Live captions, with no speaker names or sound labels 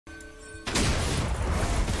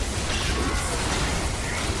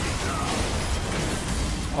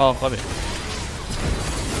아 까비.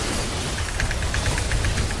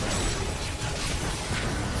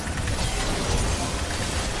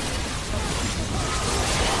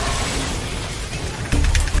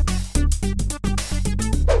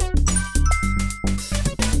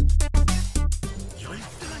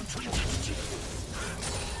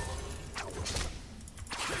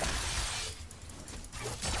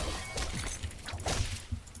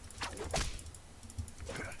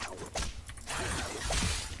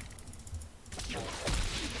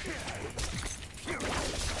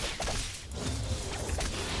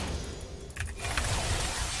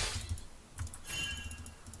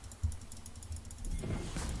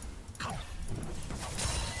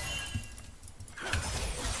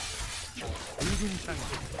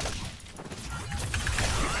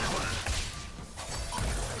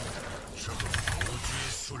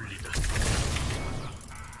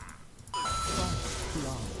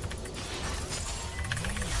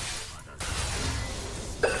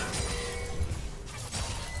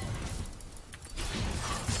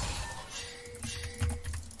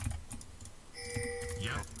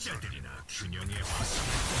 약자들이나 균형의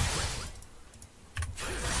화성을 꿈꾸고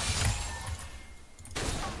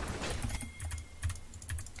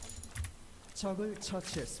적을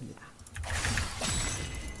처치했습니다.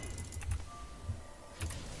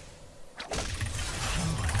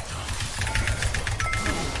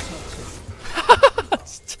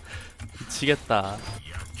 진짜 미치겠다.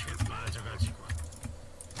 약해 빠져가지고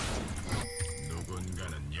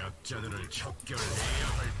누군가는 약자들을 척결해야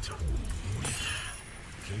할 터.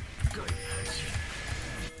 기꺼이 하지.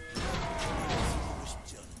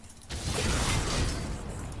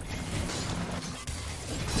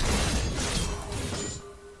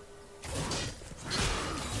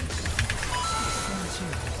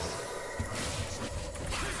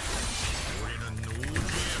 우리는 우주의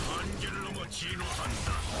한계를 넘어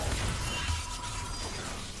진화한다.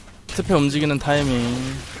 스페 움직이는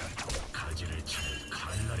타이밍. 가지를 칠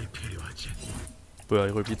칼날이 필요하지. 뭐야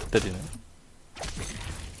이걸 밑에 때리네.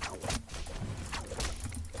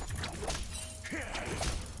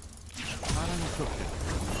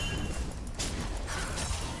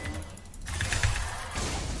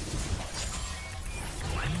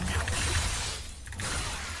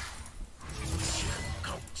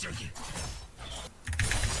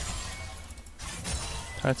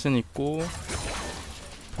 탈진 있고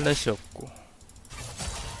플래시 없고.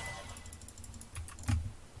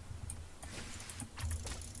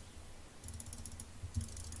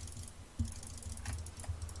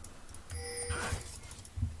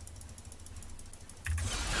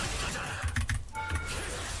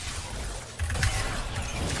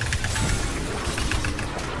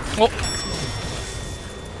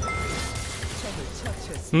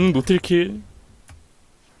 노틸킬.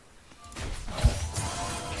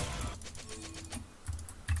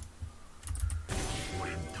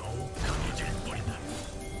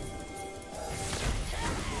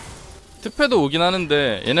 특패도 오긴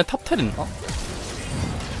하는데 얘네 탑텔 있나?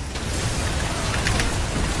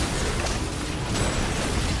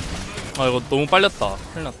 아 이거 너무 빨렸다.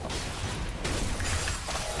 큰일났다.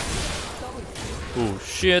 오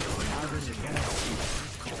쉣.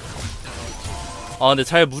 아 근데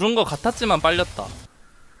잘 물은 거 같았지만 빨렸다.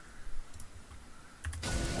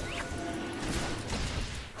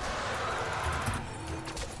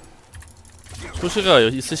 소시가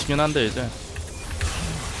있으시긴 한데 이제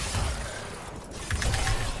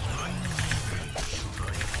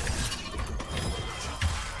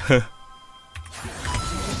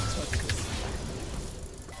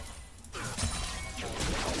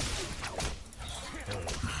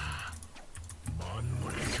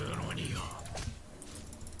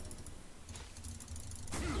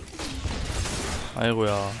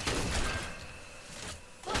아이고야.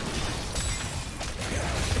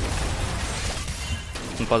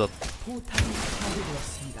 공 빠졌다. 포탑이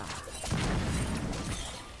파괴되었습니다.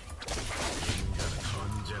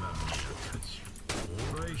 언제나 미약하지.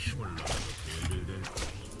 오라의 힘을 나눠 빌빌댈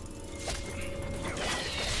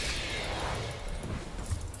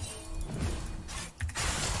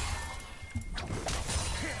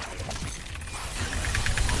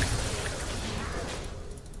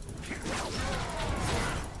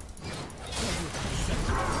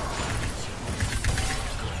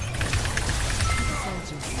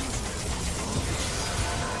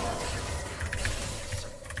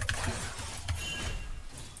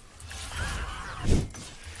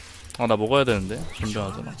아 나 먹어야 되는데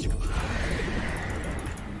준비하잖아.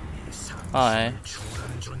 아,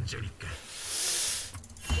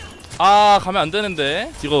 아 가면 안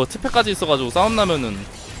되는데 이거 특패까지 있어가지고 싸움 나면은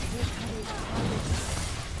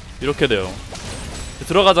이렇게 돼요.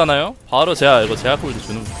 들어가잖아요? 바로 이거 제약 홀드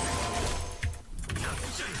주는 거.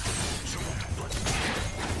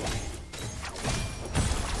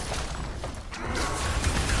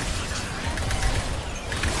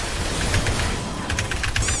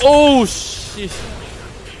 오우 씨.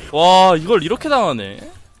 와 이걸 이렇게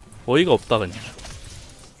당하네. 어이가 없다 그냥.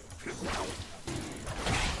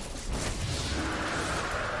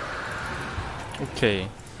 오케이.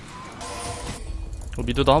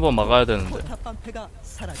 미드도 한번 막아야 되는데.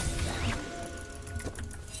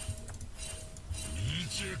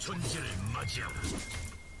 미지의 존재를 맞이하고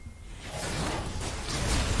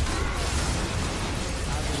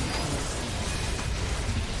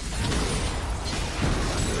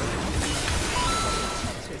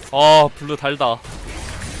아 블루 달다.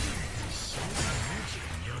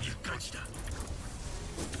 여기까지다.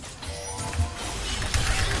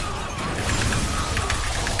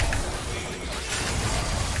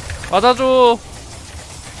 맞아줘.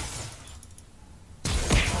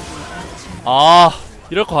 아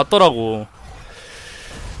이럴 것 같더라고.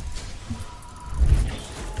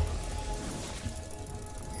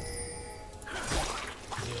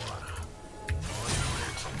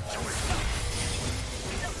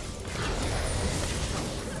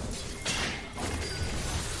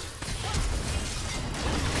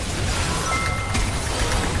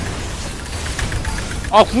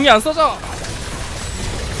 아 궁이 안 써져.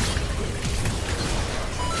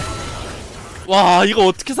 와 이거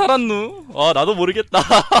어떻게 살았누? 와 나도 모르겠다.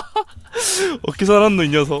 어떻게 살았누 이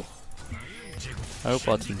녀석. 알을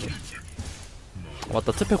것 같은데.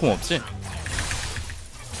 맞다 트페 공 없지?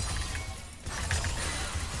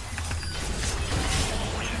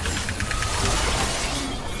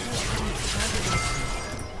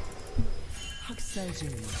 학살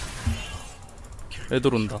중입니다.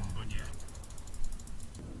 애들 온다.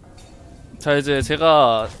 자 이제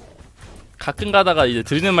제가 가끔 가다가 이제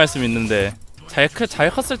드리는 말씀이 있는데 잘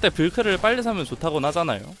컸을 때 불크를 빨리 사면 좋다고는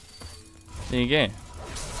하잖아요. 이게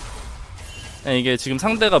지금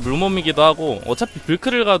상대가 물몸이기도 하고 어차피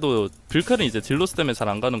불크를 가도 불크는 이제 딜로스 때문에 잘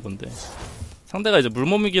안 가는 건데 상대가 이제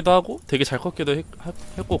물몸이기도 하고 되게 잘 컸기도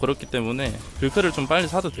했고 그렇기 때문에 불크를 좀 빨리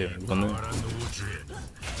사도 돼요. 이거는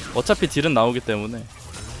어차피 딜은 나오기 때문에.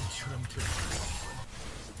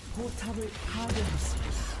 포탑을 파괴했습니다.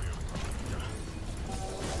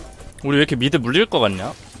 우리 왜 이렇게 미드 물릴 것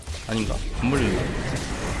같냐? 아닌가? 안 물리나?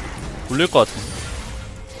 물릴 것 같은데.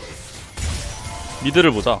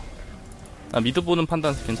 미드를 보자. 미드 보는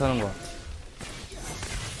판단 괜찮은 것 같아.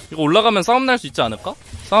 이거 올라가면 싸움 날 수 있지 않을까?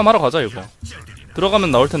 싸움 하러 가자 이거. 들어가면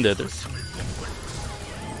나올 텐데 애들.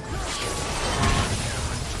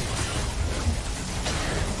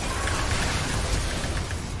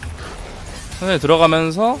 천천히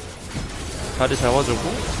들어가면서 자리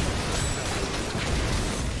잡아주고.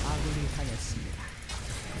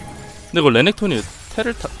 근데 이거 레넥톤이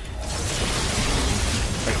테를 잘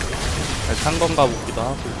탄 건가 보기도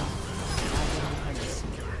하고.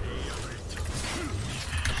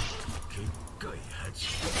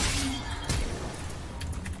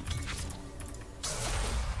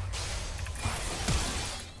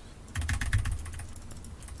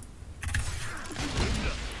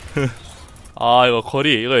 아 이거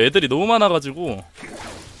거리 이거 애들이 너무 많아가지고.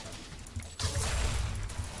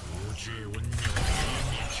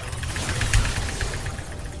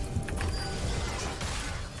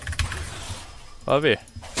 아비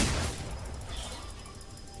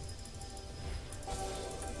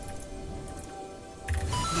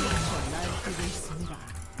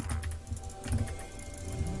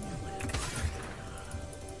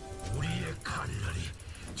우리의 칼날이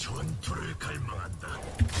전투를 갈망한다.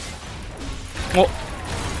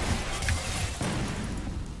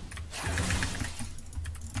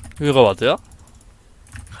 여기가 와드야?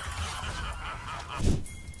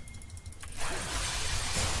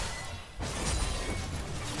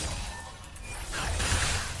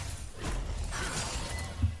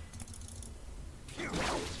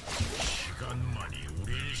 시간만이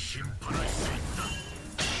우리를 심판할 수 있다.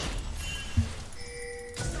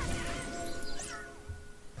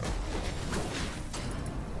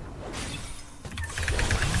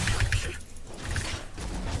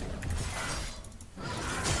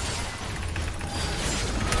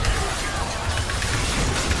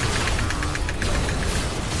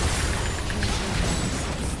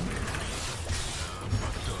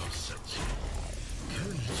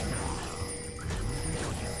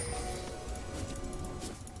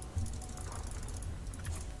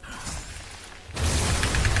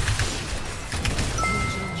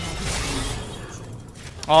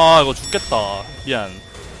 아 이거 죽겠다. 미안.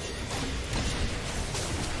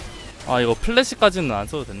 아 이거 플래시까지는 안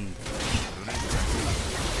써도 됐는데.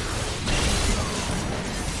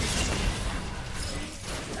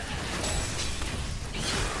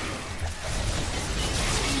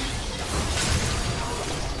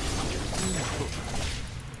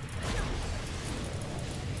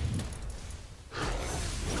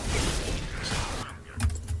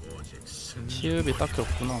 시읍이 딱히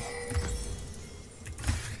없구나.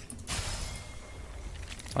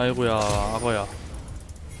 아이고야 악어야.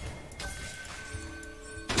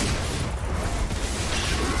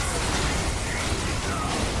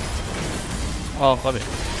 아 까비.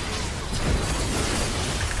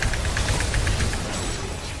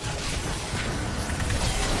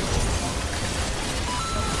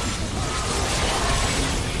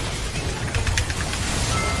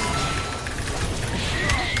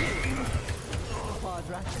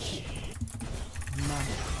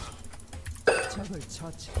 적을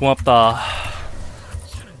처치. 고맙다.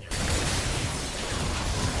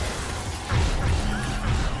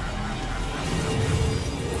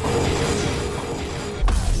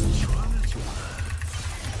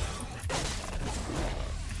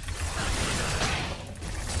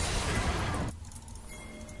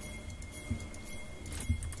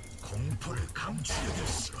 공포를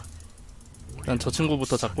감추려겠어. 일단 저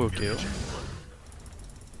친구부터 잡고 올게요.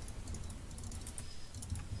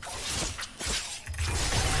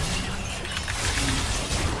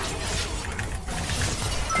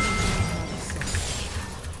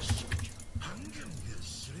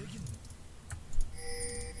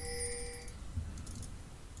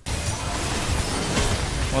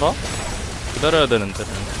 어라? 기다려야 되는데.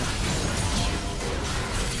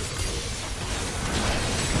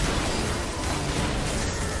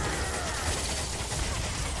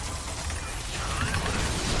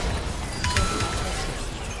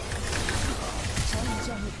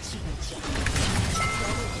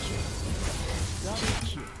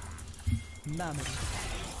 마무리.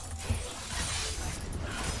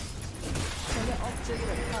 적의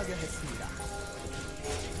업적을 파괴했습니다.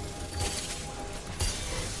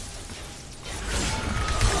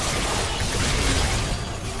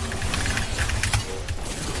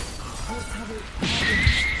 포탑을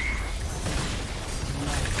파괴했습니다.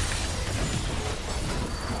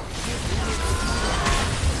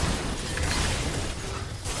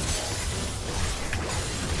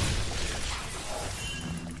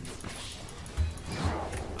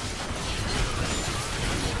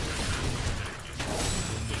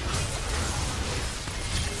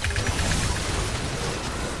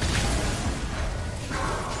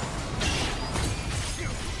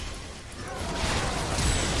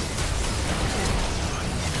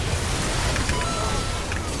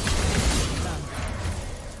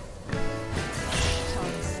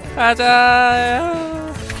 가자.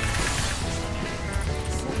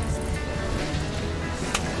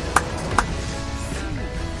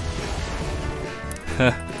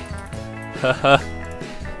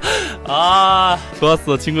 아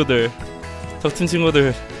좋았어 친구들. 적팀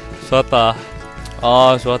친구들 좋았다.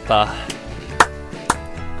 아 좋았다.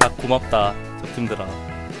 각 고맙다 적팀들아.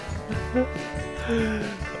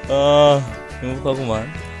 아 행복하구만.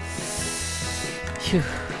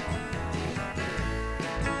 휴.